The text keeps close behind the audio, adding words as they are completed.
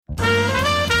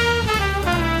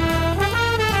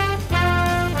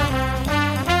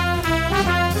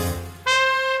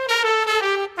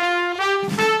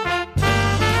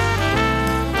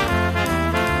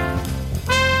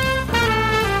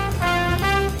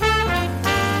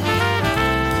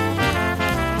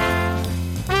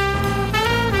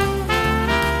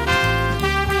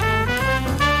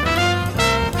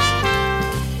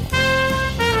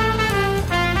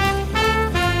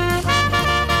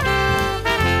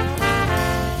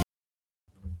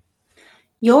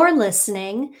You're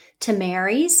listening to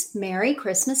Mary's Merry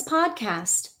Christmas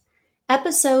Podcast,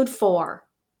 Episode 4.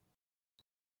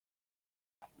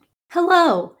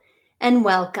 Hello and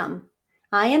welcome.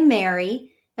 I am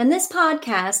Mary, and this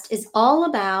podcast is all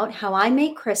about how I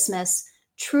make Christmas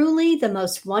truly the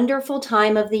most wonderful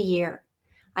time of the year.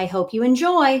 I hope you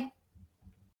enjoy.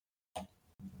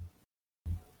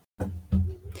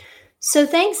 So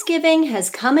Thanksgiving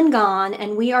has come and gone,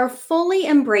 and we are fully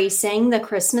embracing the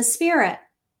Christmas spirit.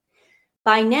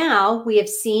 By now, we have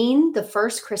seen the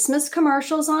first Christmas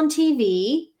commercials on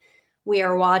TV. We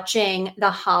are watching the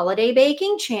Holiday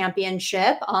Baking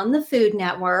Championship on the Food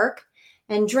Network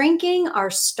and drinking our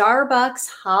Starbucks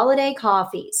holiday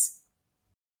coffees.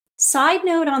 Side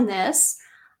note on this,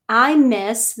 I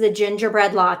miss the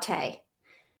gingerbread latte.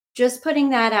 Just putting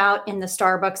that out in the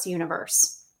Starbucks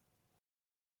universe.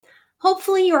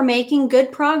 Hopefully, you're making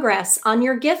good progress on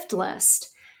your gift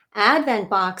list, Advent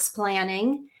box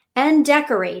planning, and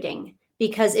decorating,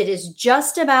 because it is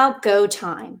just about go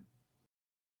time.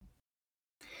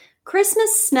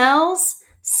 Christmas smells,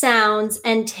 sounds,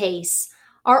 and tastes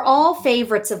are all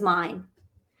favorites of mine.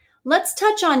 Let's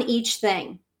touch on each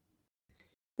thing.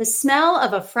 The smell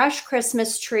of a fresh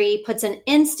Christmas tree puts an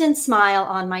instant smile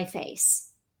on my face.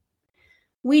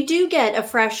 We do get a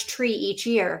fresh tree each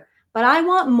year, but I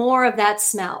want more of that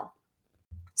smell.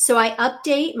 So I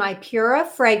update my Pura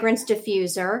fragrance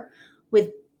diffuser with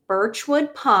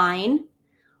birchwood pine,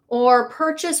 or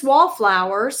purchase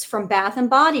wallflowers from Bath &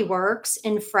 Body Works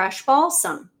in fresh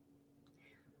balsam.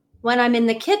 When I'm in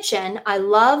the kitchen, I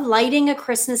love lighting a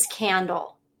Christmas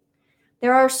candle.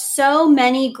 There are so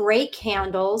many great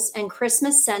candles and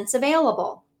Christmas scents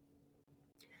available.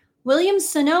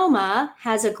 Williams-Sonoma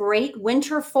has a great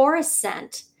winter forest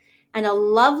scent and a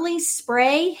lovely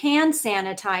spray hand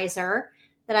sanitizer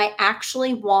that I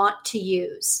actually want to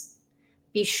use.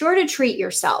 Be sure to treat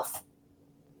yourself.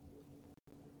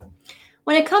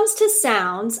 When it comes to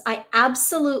sounds, I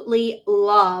absolutely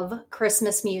love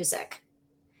Christmas music.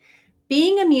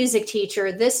 Being a music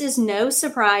teacher, this is no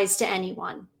surprise to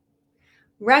anyone.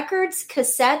 Records,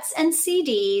 cassettes, and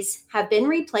CDs have been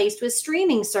replaced with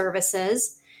streaming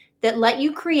services that let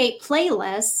you create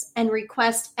playlists and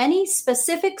request any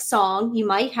specific song you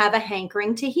might have a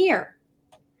hankering to hear.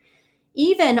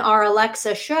 Even our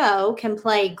Alexa show can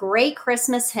play great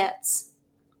Christmas hits.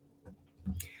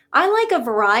 I like a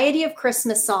variety of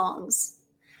Christmas songs,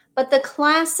 but the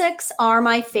classics are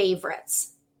my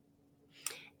favorites.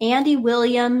 Andy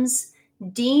Williams,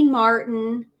 Dean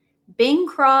Martin, Bing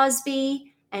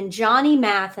Crosby, and Johnny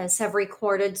Mathis have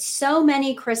recorded so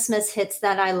many Christmas hits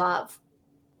that I love.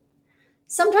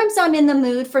 Sometimes I'm in the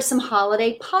mood for some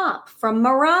holiday pop from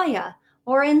Mariah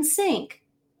or NSYNC.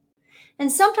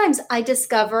 And sometimes I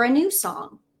discover a new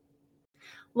song.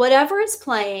 Whatever is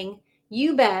playing,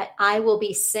 you bet I will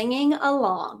be singing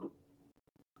along.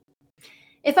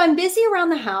 If I'm busy around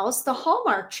the house, the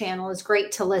Hallmark Channel is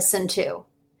great to listen to.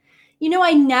 You know,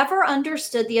 I never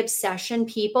understood the obsession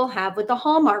people have with the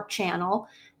Hallmark Channel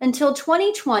until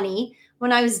 2020,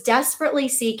 when I was desperately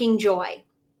seeking joy.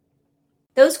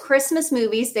 Those Christmas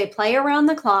movies they play around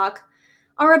the clock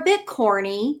are a bit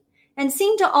corny and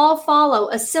seem to all follow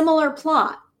a similar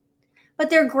plot, but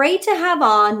they're great to have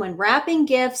on when wrapping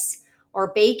gifts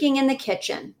or baking in the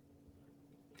kitchen.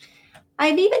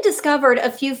 I've even discovered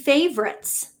a few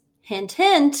favorites. Hint,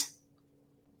 hint.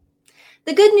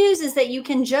 The good news is that you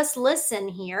can just listen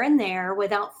here and there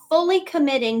without fully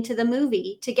committing to the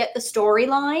movie to get the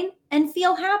storyline and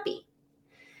feel happy.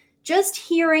 Just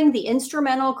hearing the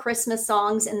instrumental Christmas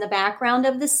songs in the background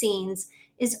of the scenes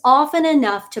is often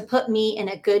enough to put me in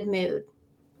a good mood.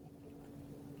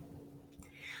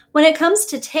 When it comes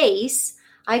to taste,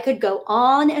 I could go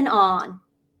on and on.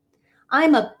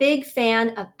 I'm a big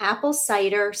fan of apple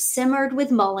cider simmered with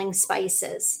mulling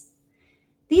spices.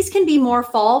 These can be more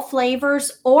fall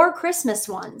flavors or Christmas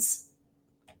ones.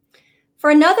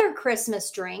 For another Christmas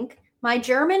drink, my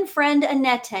German friend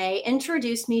Annette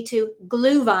introduced me to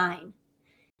Glühwein.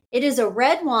 It is a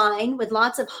red wine with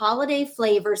lots of holiday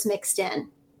flavors mixed in.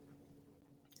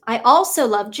 I also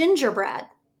love gingerbread.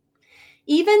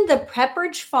 Even the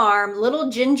Pepperidge Farm little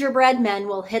gingerbread men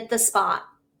will hit the spot.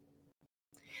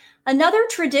 Another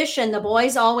tradition the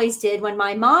boys always did when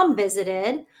my mom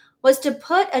visited was to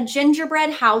put a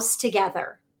gingerbread house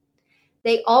together.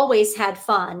 They always had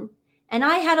fun, and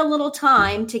I had a little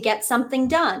time to get something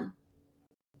done.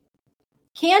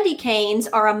 Candy canes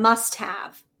are a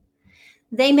must-have.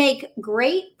 They make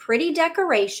great, pretty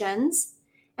decorations,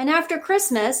 and after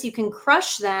Christmas, you can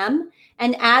crush them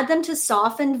and add them to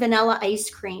softened vanilla ice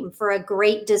cream for a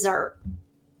great dessert.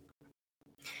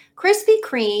 Krispy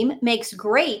Kreme makes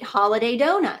great holiday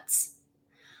donuts.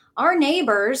 Our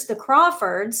neighbors, the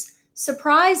Crawfords,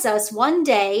 surprise us one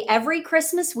day every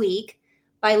Christmas week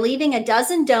by leaving a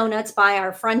dozen donuts by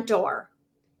our front door.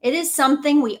 It is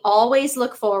something we always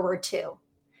look forward to.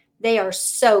 They are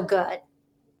so good.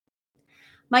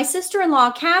 My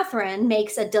sister-in-law, Catherine,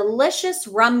 makes a delicious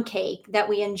rum cake that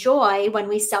we enjoy when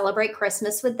we celebrate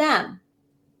Christmas with them.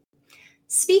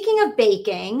 Speaking of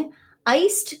baking,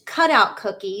 iced cutout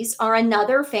cookies are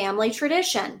another family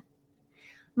tradition.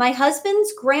 My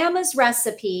husband's grandma's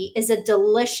recipe is a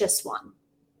delicious one.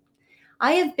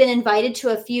 I have been invited to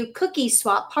a few cookie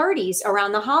swap parties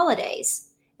around the holidays,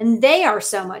 and they are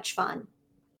so much fun.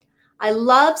 I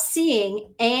love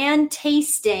seeing and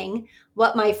tasting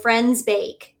what my friends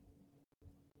bake.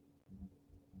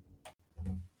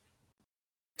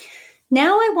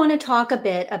 Now I want to talk a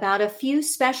bit about a few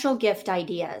special gift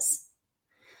ideas.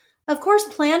 Of course,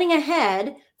 planning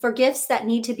ahead for gifts that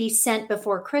need to be sent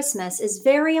before Christmas is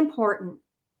very important.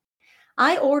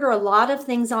 I order a lot of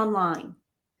things online.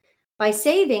 By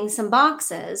saving some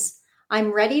boxes,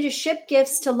 I'm ready to ship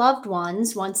gifts to loved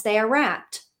ones once they are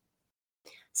wrapped.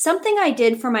 Something I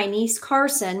did for my niece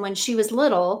Carson when she was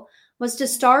little was to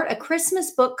start a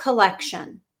Christmas book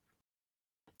collection.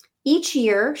 Each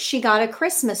year, she got a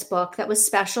Christmas book that was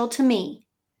special to me.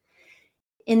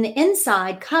 In the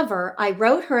inside cover, I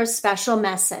wrote her a special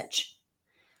message.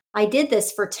 I did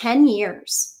this for 10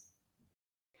 years.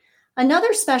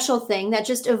 Another special thing that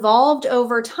just evolved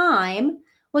over time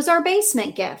was our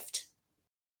basement gift.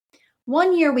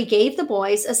 One year we gave the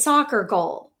boys a soccer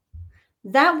goal.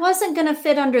 That wasn't going to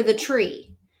fit under the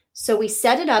tree, so we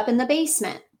set it up in the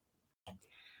basement.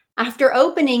 After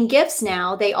opening gifts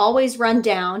now, they always run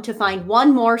down to find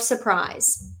one more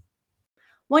surprise.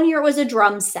 One year it was a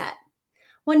drum set.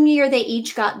 One year they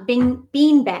each got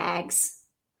bean bags.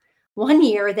 One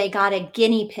year they got a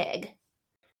guinea pig.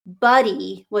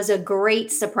 Buddy was a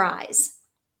great surprise.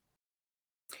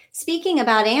 Speaking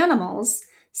about animals,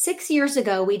 6 years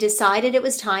ago we decided it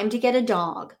was time to get a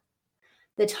dog.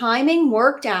 The timing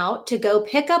worked out to go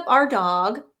pick up our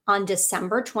dog on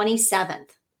December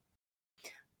 27th.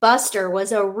 Buster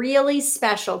was a really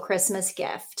special Christmas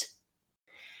gift.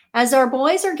 As our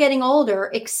boys are getting older,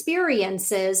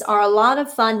 experiences are a lot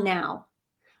of fun now.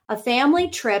 A family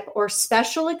trip or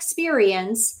special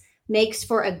experience makes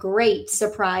for a great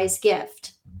surprise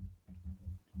gift.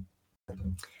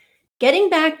 Getting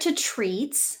back to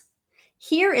treats,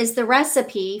 here is the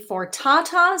recipe for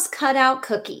Tata's cutout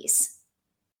cookies.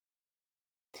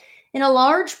 In a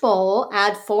large bowl,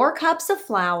 add 4 cups of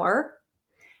flour,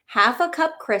 half a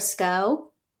cup Crisco,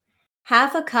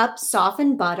 half a cup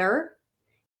softened butter,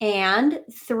 and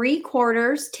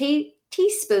 3/4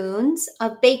 teaspoons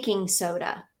of baking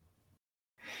soda.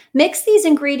 Mix these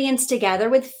ingredients together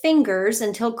with fingers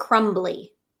until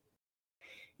crumbly.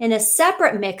 In a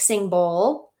separate mixing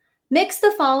bowl, mix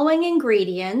the following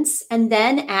ingredients and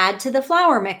then add to the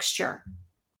flour mixture: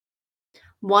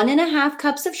 1.5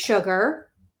 cups of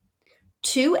sugar,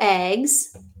 2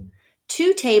 eggs,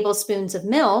 2 tablespoons of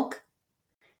milk,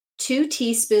 2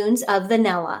 teaspoons of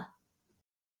vanilla.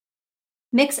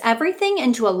 Mix everything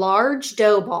into a large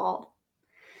dough ball.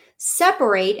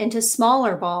 Separate into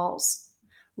smaller balls.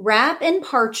 Wrap in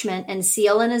parchment and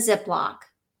seal in a Ziploc.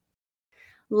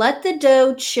 Let the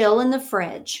dough chill in the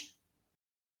fridge.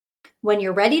 When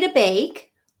you're ready to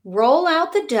bake, roll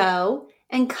out the dough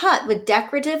and cut with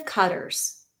decorative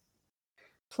cutters.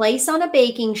 Place on a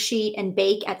baking sheet and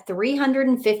bake at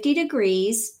 350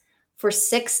 degrees for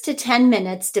 6 to 10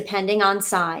 minutes depending on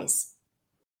size.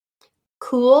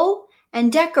 Cool and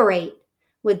decorate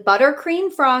with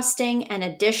buttercream frosting and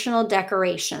additional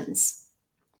decorations.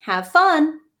 Have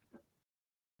fun!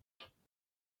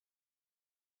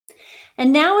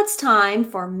 And now it's time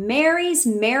for Mary's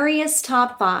Merriest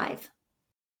Top 5.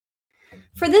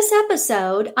 For this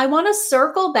episode, I want to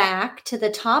circle back to the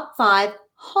top 5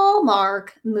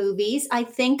 Hallmark movies I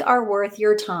think are worth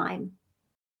your time.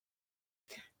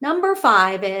 Number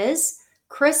 5 is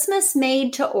Christmas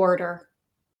Made to Order.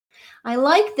 I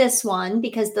like this one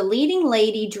because the leading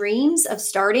lady dreams of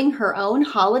starting her own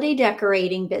holiday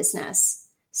decorating business.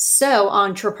 So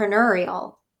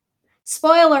entrepreneurial.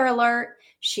 Spoiler alert,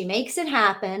 she makes it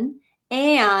happen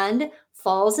and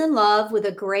falls in love with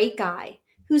a great guy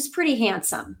who's pretty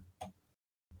handsome.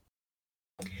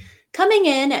 Coming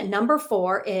in at number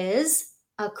 4 is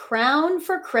A Crown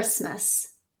for Christmas.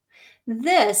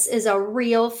 This is a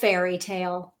real fairy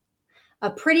tale. A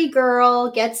pretty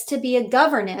girl gets to be a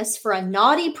governess for a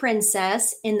naughty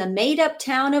princess in the made-up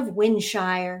town of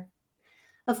Windshire.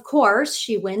 Of course,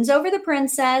 she wins over the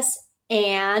princess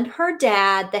and her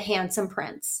dad, the handsome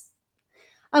prince.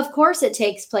 Of course, it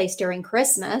takes place during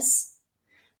Christmas.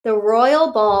 The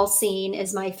royal ball scene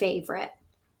is my favorite.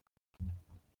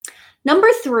 Number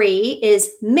 3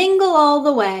 is Mingle All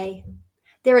the Way.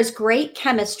 There is great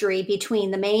chemistry between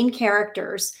the main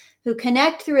characters who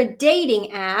connect through a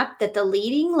dating app that the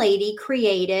leading lady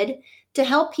created to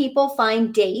help people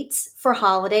find dates for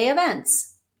holiday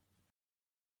events.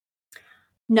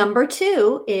 Number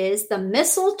 2 is The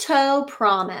Mistletoe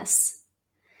Promise.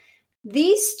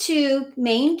 These two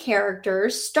main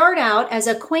characters start out as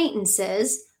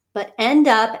acquaintances, but end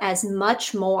up as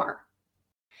much more.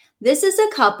 This is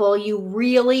a couple you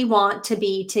really want to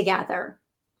be together.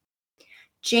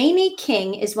 Jamie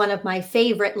King is one of my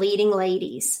favorite leading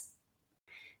ladies.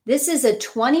 This is a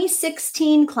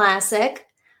 2016 classic,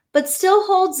 but still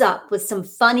holds up with some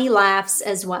funny laughs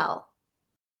as well.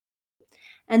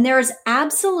 And there is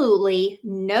absolutely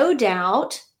no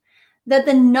doubt that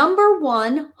the number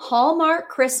 1 Hallmark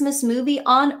Christmas movie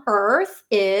on earth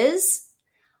is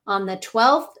On the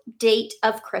 12th Date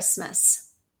of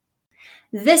Christmas.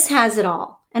 This has it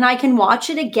all, and I can watch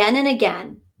it again and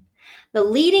again. The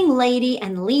leading lady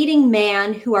and leading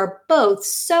man, who are both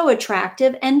so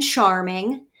attractive and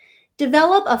charming,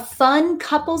 develop a fun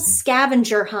couples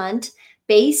scavenger hunt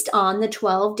based on the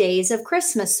 12 Days of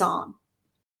Christmas song.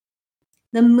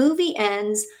 The movie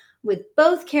ends with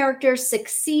both characters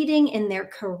succeeding in their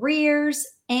careers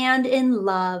and in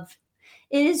love.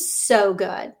 It is so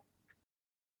good.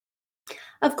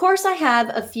 Of course, I have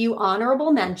a few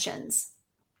honorable mentions.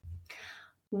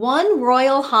 One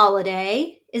Royal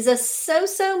Holiday is a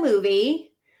so-so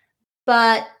movie,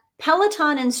 but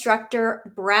Peloton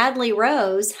instructor Bradley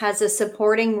Rose has a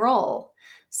supporting role.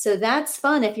 So that's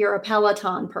fun if you're a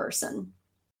Peloton person.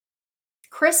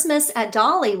 Christmas at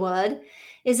Dollywood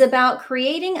is about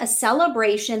creating a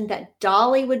celebration that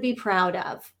Dolly would be proud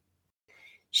of.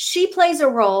 She plays a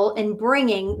role in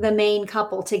bringing the main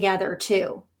couple together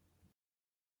too.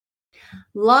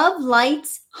 Love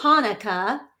Lights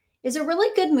Hanukkah is a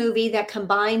really good movie that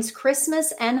combines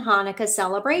Christmas and Hanukkah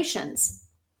celebrations.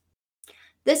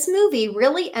 This movie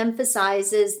really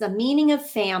emphasizes the meaning of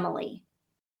family.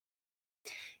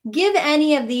 Give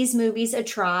any of these movies a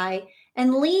try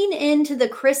and lean into the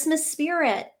Christmas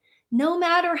spirit, no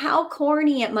matter how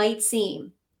corny it might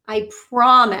seem. I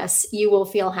promise you will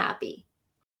feel happy.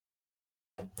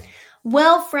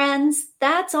 Well, friends,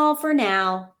 that's all for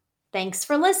now. Thanks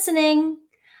for listening.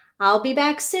 I'll be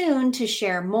back soon to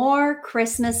share more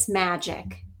Christmas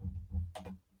magic.